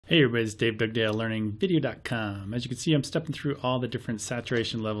Hey everybody, it's Dave Dugdale, learningvideo.com. As you can see, I'm stepping through all the different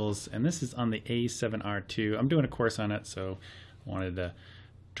saturation levels, and this is on the A7R2. I'm doing a course on it, so I wanted to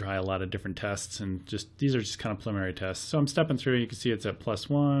try a lot of different tests, and these are just kind of preliminary tests. So I'm stepping through, you can see it's at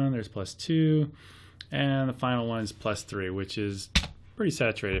 +1, there's +2, and the final one is +3, which is pretty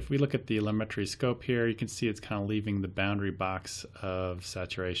saturated. If we look at the telemetry scope here, you can see it's kind of leaving the boundary box of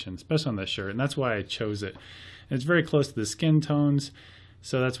saturation, especially on this shirt, and that's why I chose it. And it's very close to the skin tones.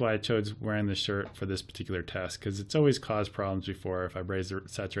 So that's why I chose wearing this shirt for this particular test, because it's always caused problems before. If I raise the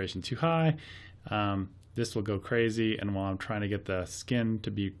saturation too high, this will go crazy, and while I'm trying to get the skin to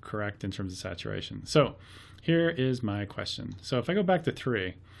be correct in terms of saturation. So here is my question. So if I go back to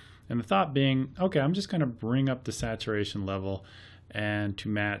 3, and the thought being, okay, I'm just going to bring up the saturation level and to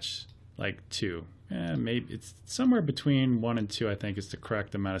match like 2. Maybe it's somewhere between 1 and 2, I think, is the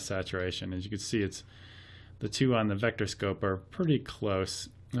correct amount of saturation. As you can see, it's the 2 on the vector scope are pretty close.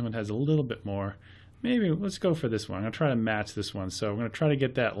 This one has a little bit more. Maybe let's go for this one. I'm going to try to match this one. So I'm going to try to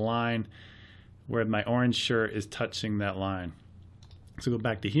get that line where my orange shirt is touching that line. So go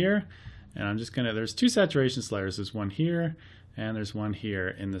back to here, and I'm just going to, there's 2 saturation sliders. There's one here, and there's one here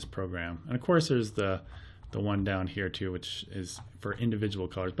in this program. And of course there's the one down here too, which is for individual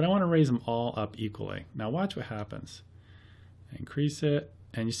colors. But I want to raise them all up equally. Now watch what happens. Increase it,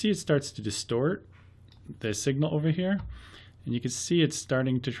 and you see it starts to distort the signal over here, and you can see it's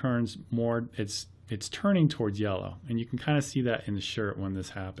starting to turn more, it's turning towards yellow, and you can kind of see that in the shirt when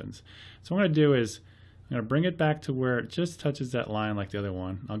this happens. So what I'm going to do is I'm going to bring it back to where it just touches that line like the other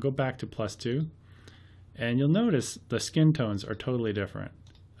one. I'll go back to +2, and you'll notice the skin tones are totally different.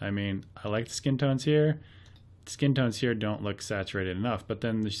 I mean, I like the skin tones here. The skin tones here don't look saturated enough, but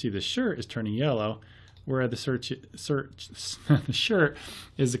then you see the shirt is turning yellow, where the the shirt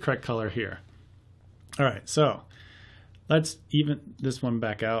is the correct color here. All right, so let's even this one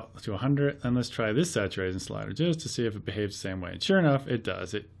back out to 100, and let's try this saturation slider just to see if it behaves the same way. And sure enough, it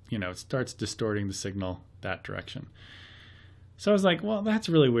does. It starts distorting the signal that direction. So I was like, well, that's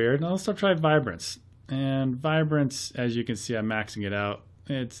really weird. Now let's try vibrance. And vibrance, as you can see, I'm maxing it out.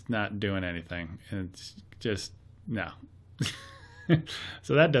 It's not doing anything. It's just no.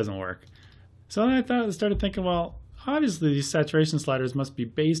 So that doesn't work. So then I started thinking, well, obviously these saturation sliders must be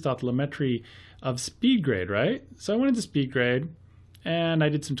based off telemetry of speed grade, right? So I went into speed grade, and I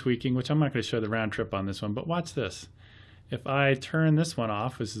did some tweaking, which I'm not going to show the round trip on this one, but watch this. If I turn this one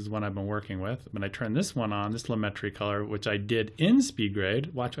off, this is one I've been working with, when I turn this one on, this telemetry color, which I did in speed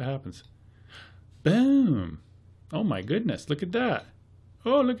grade, watch what happens. Boom! Oh my goodness, look at that.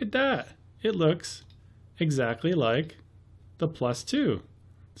 Oh, look at that. It looks exactly like the +2.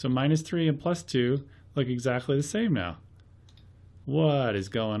 So -3 and +2 look exactly the same now. What is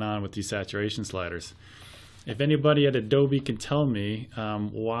going on with these saturation sliders? If anybody at Adobe can tell me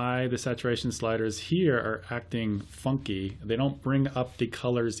why the saturation sliders here are acting funky, they don't bring up the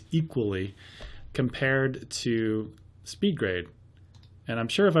colors equally compared to speed grade. And I'm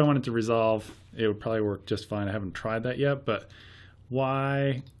sure if I wanted to resolve, it would probably work just fine. I haven't tried that yet, but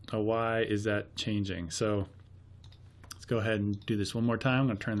why is that changing? So let's go ahead and do this one more time. I'm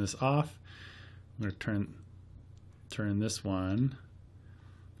going to turn this off. I'm going to turn this one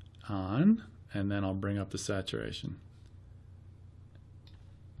on, and then I'll bring up the saturation.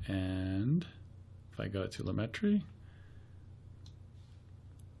 And if I go to telemetry, you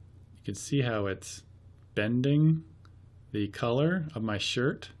can see how it's bending the color of my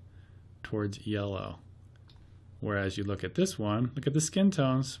shirt towards yellow. Whereas you look at this one, look at the skin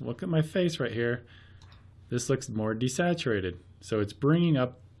tones, look at my face right here. This looks more desaturated. So it's bringing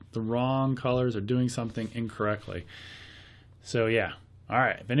up the wrong colors or doing something incorrectly. So yeah. All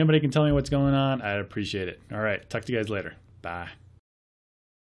right. If anybody can tell me what's going on, I'd appreciate it. All right. Talk to you guys later. Bye.